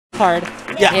card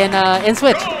in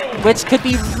Switch, which could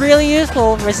be really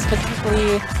useful versus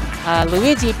specifically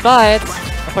Luigi, but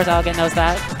of course Elegant knows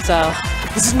that, so...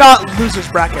 This is not loser's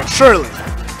bracket, surely.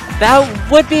 That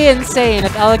would be insane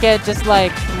if Elegant just,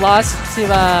 like, lost to,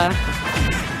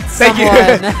 Thank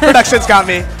someone. you. Production's got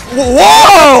me.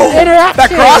 Whoa! Interaction. That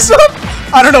cross-up?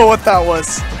 I don't know what that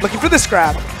was. Looking for this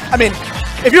grab. I mean,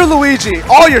 if you're Luigi,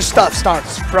 all your stuff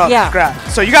starts from grab.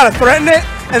 So you gotta threaten it,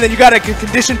 and then you gotta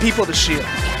condition people to shield.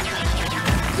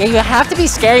 Yeah, you have to be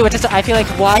scary, which is, I feel like,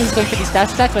 why he's going for these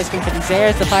dash attacks, why he's going for these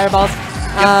airs, the fireballs.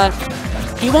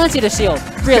 He wants you to shield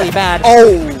really bad.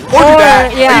 Oh, or do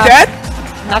that. Yeah. Are you dead?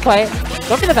 Not quite.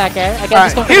 Go for the back air. Again, All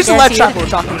just go right, for here's the ledge trap guaranteed. we're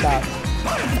talking about.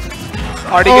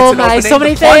 Already gets an opening. So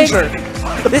many the things. plunger.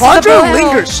 The This plunger is a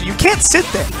lingers. You can't sit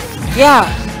there. Yeah,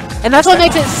 and that's what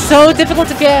makes it so difficult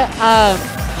to get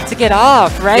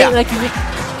off, right? Yeah. Like you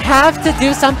have to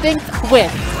do something quick.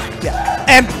 Yeah.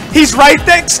 And he's right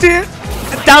next to it.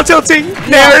 Down tilting,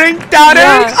 naring, down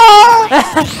airing.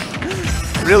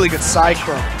 Oh! Really good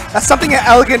cyclone. That's something that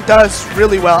Elegant does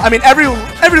really well. I mean, every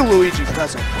Luigi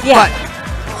does it. Yeah. But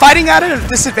fighting at it at a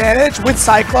disadvantage with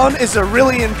Cyclone is a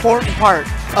really important part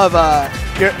of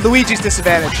your Luigi's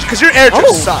disadvantage because your air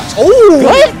just sucks. Oh,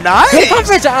 good, nice. Good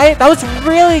coverage. That was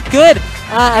really good.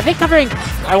 I think covering,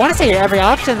 I want to say every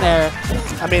option there.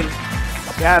 I mean,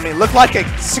 yeah, I mean, looked like a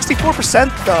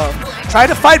 64% though. Trying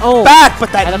to fight back,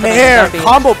 but that nair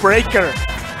combo breaker,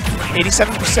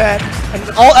 87%, and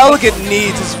all Elegant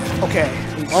needs is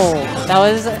Oh, that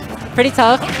was pretty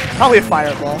tough. Probably a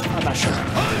fireball. I'm not sure.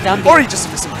 Or he just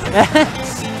missing.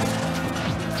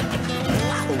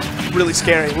 Really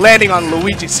scary. Landing on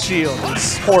Luigi's shield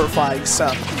is horrifying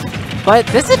stuff. But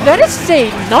this advantage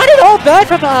state not at all bad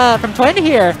from Twan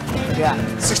here. Yeah,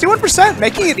 61%,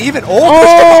 making it even.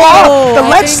 Oh, the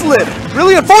ledge slid.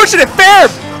 Really unfortunate. Fair.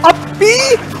 Up B.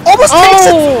 Almost takes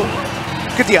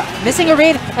it. Good deal. Missing a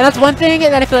read, and that's one thing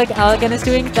that I feel like Elegant is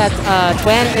doing that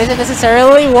Twan isn't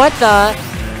necessarily. What the?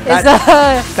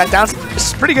 That down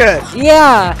is pretty good.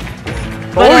 Yeah.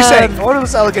 What were we saying? What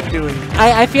was Elegant doing?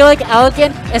 I feel like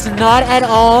Elegant is not at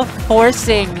all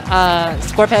forcing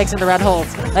score pegs into red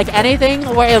holes. Like anything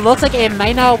where it looks like it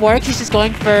might not work, he's just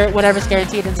going for whatever's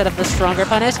guaranteed instead of the stronger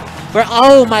punish. Where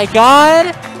oh my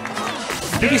god,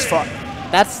 He's fun.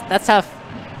 that's tough.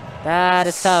 That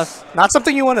is tough. Not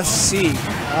something you want to see.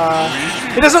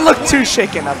 It doesn't look too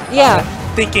shaken up.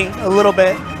 Thinking a little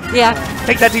bit. Yeah.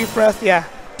 Take that deep breath. Yeah.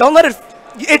 Don't let it.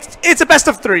 It's a best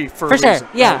of 3 for a sure. reason,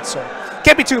 Yeah. Right? So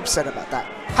can't be too upset about that.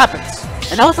 Happens.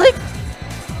 And I was like,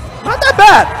 not that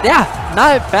bad. Yeah,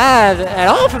 not bad at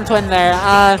all from Twan there.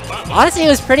 Honestly, it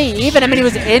was pretty even. I mean, he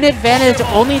was in advantage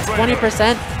only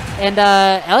 20%, and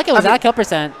Elegant was at kill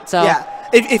percent. So yeah.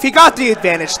 If he got the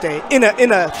advantage state in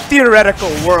a theoretical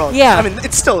world, I mean,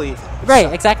 it's still even. Right,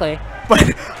 so. exactly. But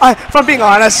if I'm being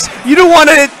honest, you don't want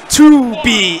it to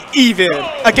be even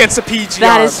against a PGR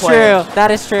That is player. true.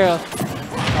 That is true.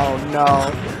 Oh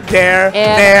no. There,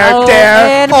 and,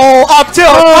 there. Oh, up tilt,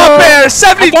 up air,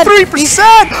 73%.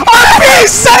 RP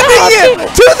sending it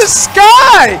to the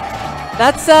sky.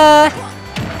 That's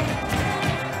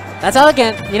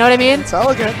Elegant. You know what I mean? It's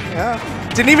Elegant, yeah.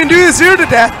 Didn't even do the 0 to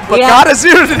death, but got a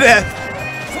 0 to death.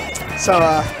 So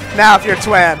now if you're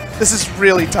Twan, this is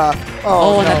really tough.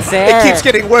 Oh, no. That's there. It keeps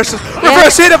getting worse.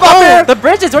 Reverse hit of up air. The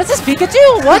bridges. What's this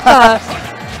Pikachu? What the?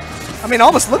 I mean,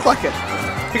 almost looked like it.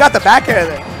 He got the back air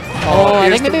there. I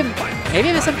think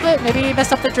maybe missed up maybe he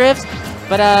messed up the drifts.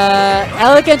 But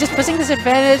Elegant just pushing this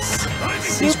advantage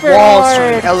super These walls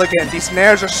hard. are Elegant. These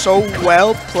nairs are so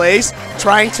well placed,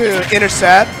 trying to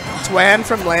intercept Twan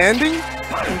from landing.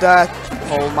 And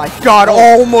oh my god,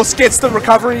 almost gets the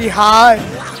recovery high.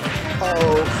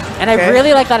 And I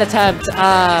really like that attempt.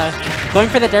 Going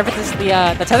for the dirt with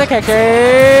the tether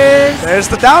characters. There's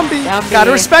the down B.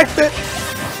 Gotta respect it.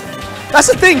 That's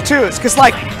the thing too, is because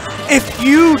like if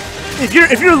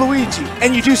you're Luigi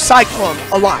and you do Cyclone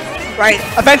a lot, right?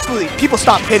 Eventually people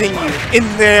stop hitting you in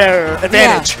their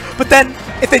advantage. But then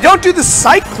if they don't do the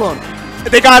Cyclone,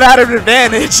 they got out of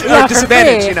advantage or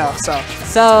disadvantage, you know.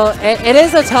 So it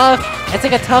is it's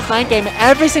like a tough line game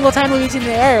every single time Luigi's in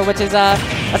the air, which is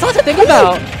that's a lot to think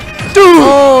about.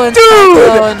 Dude!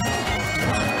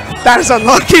 That is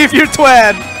unlucky if you're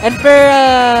Twan. And for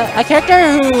a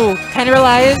character who kind of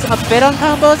relies a bit on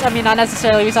combos, I mean, not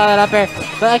necessarily, we saw that up there,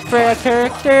 but like for a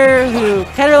character who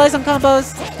kind of relies on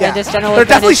combos and just general they're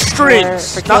definitely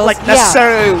strings, for not like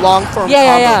necessarily long-form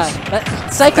combos. But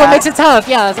Cyclone makes it tough,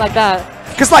 it's like that.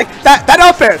 Because like that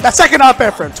up air, that second up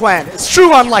air from Twan, it's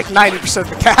true on like 90% of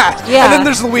the cast. And then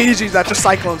there's Luigi that just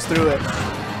cyclones through it.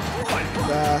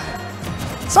 And,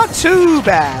 it's not too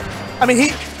bad. I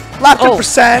mean, Laughter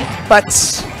percent, but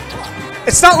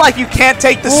it's not like you can't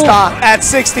take the stock at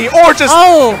 60 or just...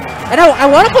 Oh! And I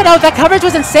want to point out that coverage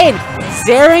was insane.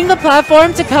 Zeroing the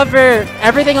platform to cover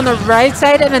everything on the right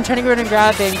side and then turning around and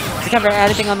grabbing to cover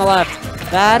anything on the left.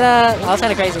 That was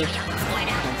kind of crazy.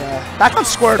 Back on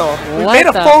Squirtle, we made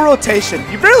a full rotation.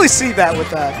 You rarely see that with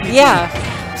PT. Yeah.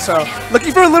 So,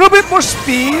 looking for a little bit more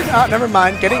speed. Never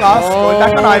mind. Getting off. Going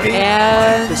back on Ivy.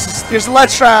 And Here's the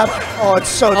ledge trap. Oh, it's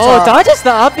so tough. Oh, dodges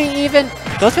the up B even.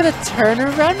 Goes for the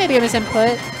turnaround. Maybe a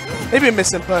misinput. Maybe a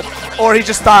misinput. Or he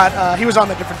just thought he was on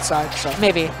the different side. So.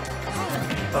 Maybe.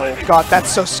 Oh, God. That's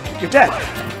so... You're dead.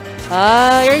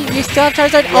 You still have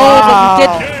Charizard. Wow. Oh,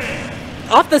 but you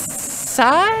did... Off the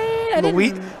side?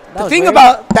 The thing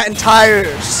about that entire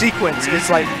sequence is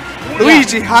like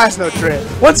Luigi has no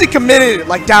drift. Once he committed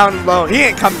like down low, he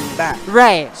ain't coming back.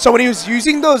 Right. So when he was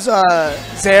using those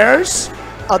Zairs,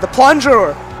 the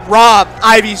plunger robbed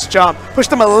Ivy's jump,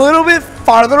 pushed him a little bit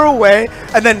farther away,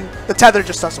 and then the tether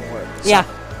just doesn't work. So yeah.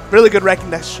 Really good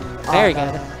recognition. Very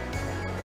good.